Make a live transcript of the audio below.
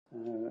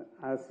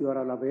As you are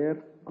all aware,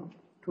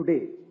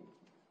 today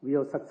we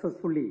have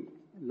successfully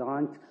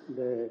launched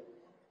the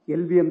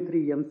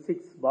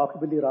LVM-3M6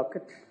 Bahubali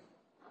rocket,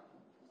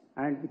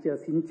 and which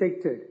has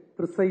injected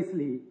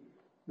precisely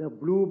the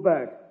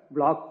BlueBird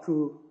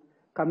Block-2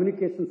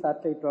 communication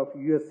satellite of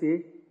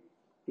USA,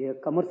 a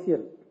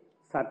commercial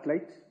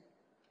satellite,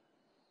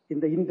 in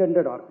the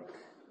intended orbit.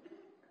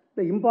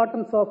 The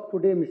importance of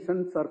today's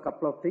missions are a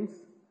couple of things.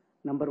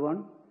 Number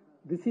one,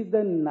 this is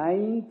the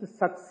 9th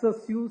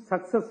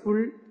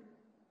successful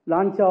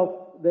launch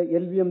of the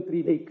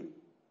LVM-3 vehicle.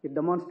 It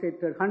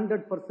demonstrated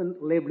 100%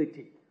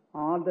 reliability.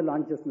 All the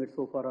launches made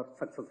so far are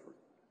successful.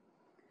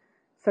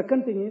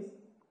 Second thing is,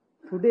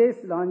 today's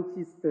launch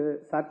is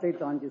the satellite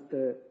launch is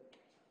the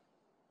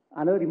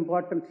another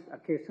important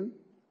occasion.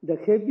 The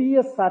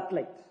heaviest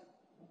satellite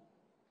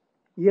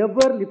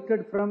ever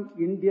lifted from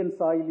Indian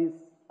soil is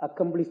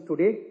accomplished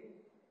today.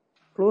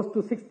 Close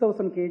to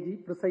 6,000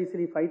 kg,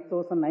 precisely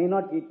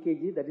 5,908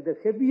 kg. That is the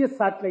heaviest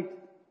satellite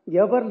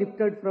ever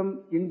lifted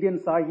from Indian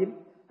soil,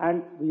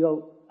 and we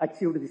have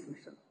achieved this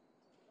mission.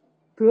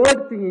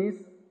 Third thing is,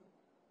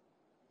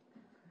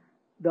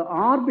 the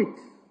orbit,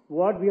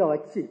 what we have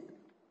achieved,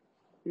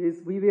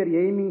 is we were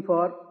aiming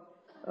for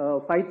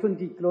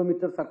 520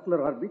 kilometer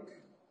circular orbit,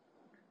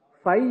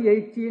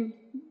 518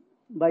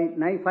 by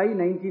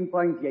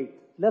 519.8,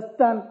 less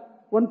than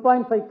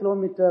 1.5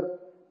 kilometer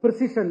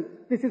precision.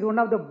 This is one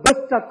of the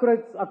best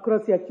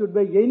accuracy achieved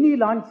by any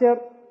launcher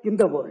in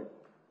the world.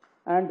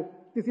 And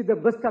this is the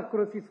best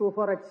accuracy so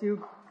far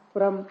achieved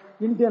from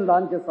Indian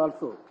launches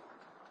also.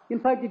 In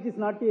fact, it is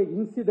not an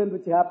incident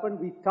which happened.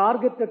 We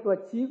targeted to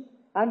achieve,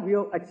 and we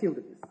have achieved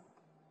this.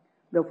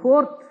 The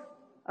fourth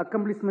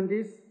accomplishment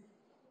is,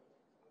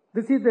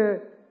 this is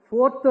the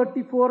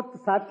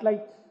 434th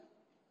satellite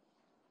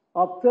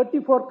of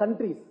 34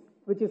 countries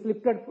which is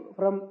lifted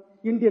from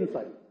Indian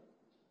soil.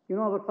 You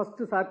know, our first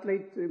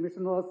satellite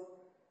mission was,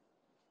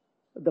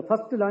 the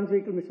first launch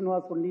vehicle mission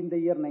was only in the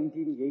year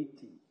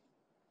 1980.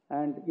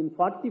 And in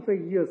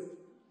 45 years,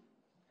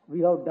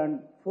 we have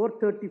done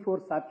 434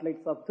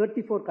 satellites of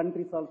 34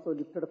 countries also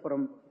lifted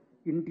from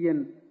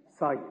Indian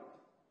soil.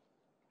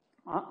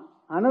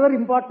 Another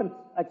important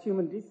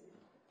achievement is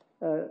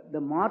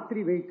the Mark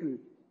III vehicle.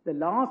 The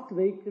last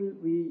vehicle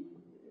we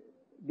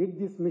did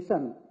this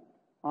mission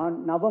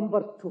on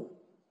November 2.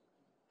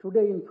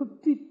 Today, in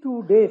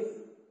 52 days,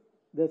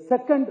 the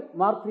second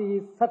Mark III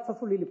is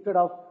successfully lifted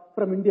off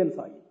from Indian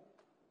soil.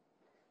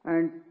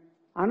 And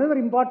another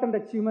important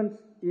achievement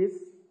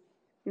is,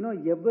 you know,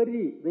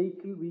 every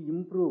vehicle we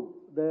improve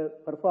the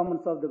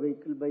performance of the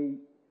vehicle by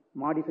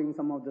modifying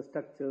some of the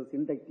structures,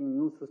 inducting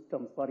new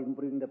systems for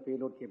improving the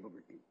payload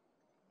capability.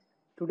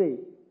 Today,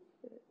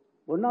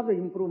 one of the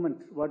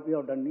improvements what we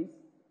have done is,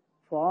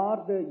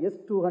 for the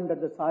S200,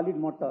 the solid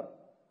motor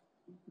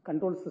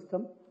control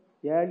system,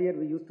 earlier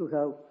we used to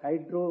have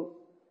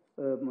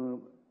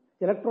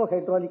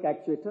electro-hydraulic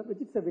actuator,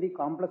 which is a very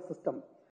complex system.